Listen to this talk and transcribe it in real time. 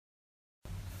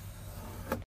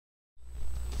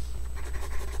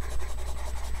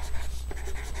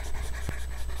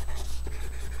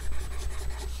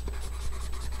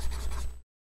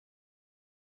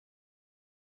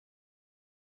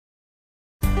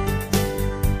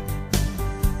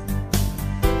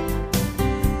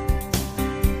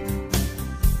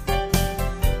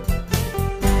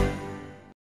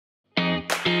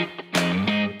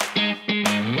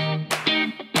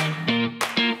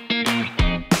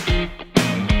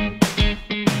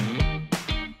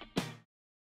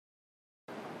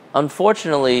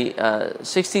Unfortunately,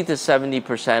 60 to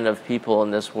 70% of people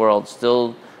in this world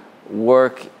still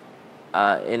work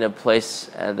in a place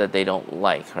that they don't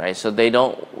like, right? So they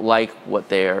don't like what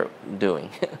they're doing.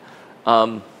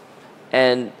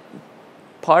 And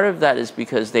part of that is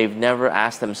because they've never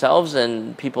asked themselves,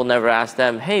 and people never asked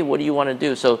them, hey, what do you want to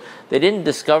do? So they didn't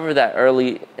discover that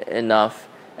early enough,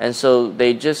 and so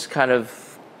they just kind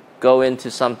of go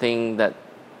into something that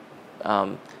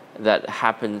that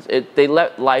happens. They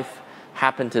let life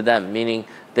happen to them, meaning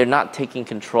they're not taking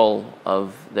control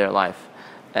of their life.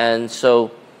 And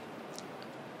so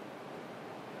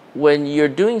when you're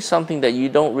doing something that you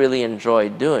don't really enjoy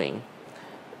doing,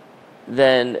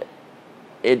 then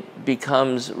it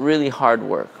becomes really hard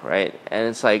work, right? And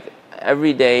it's like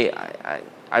every day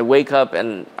I wake up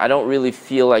and I don't really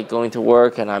feel like going to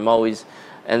work, and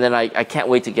then I can't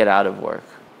wait to get out of work.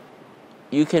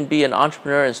 You can be an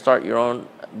entrepreneur and start your own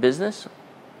business,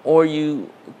 or you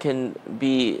can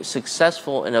be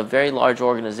successful in a very large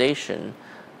organization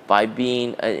by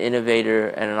being an innovator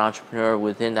and an entrepreneur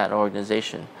within that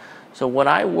organization. So when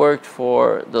I worked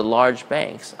for the large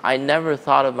banks, I never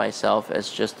thought of myself as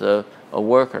just a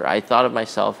worker. I thought of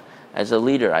myself as a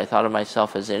leader. I thought of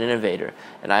myself as an innovator.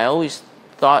 And I always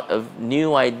thought of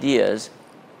new ideas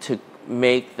to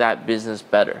make that business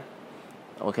better.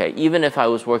 Okay, even if I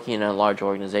was working in a large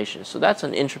organization. So that's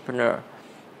an entrepreneur,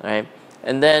 right?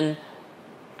 And then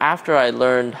after I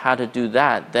learned how to do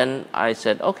that, then I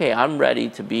said, okay, I'm ready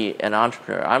to be an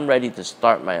entrepreneur. I'm ready to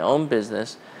start my own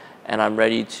business, and I'm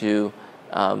ready to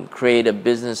create a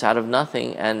business out of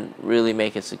nothing and really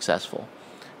make it successful.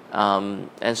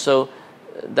 And so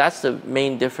that's the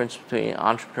main difference between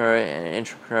entrepreneur and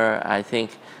entrepreneur. I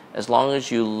think as long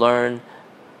as you learn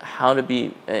how to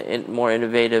be more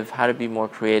innovative, how to be more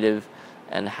creative,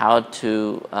 and how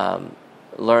to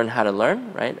learn how to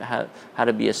learn, right? How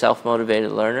to be a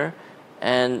self-motivated learner,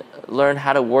 and learn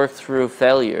how to work through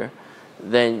failure,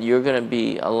 then you're going to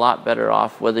be a lot better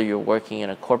off whether you're working in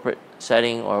a corporate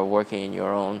setting or working in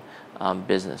your own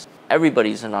business.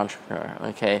 Everybody's an entrepreneur,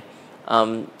 okay?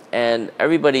 And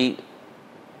everybody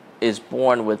is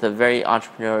born with a very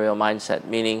entrepreneurial mindset,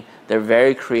 meaning they're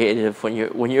very creative.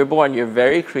 When you're born, you're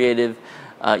very creative.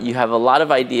 You have a lot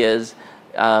of ideas.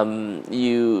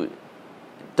 You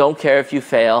don't care if you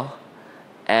fail,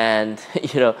 and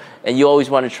and you always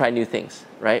want to try new things,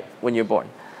 right? When you're born,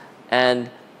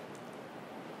 and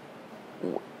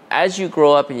as you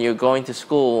grow up and you're going to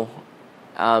school,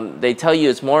 they tell you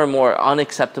it's more and more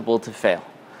unacceptable to fail,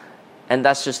 and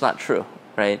that's just not true,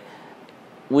 right?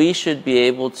 We should be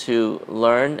able to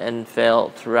learn and fail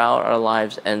throughout our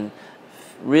lives and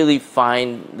really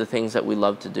find the things that we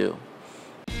love to do.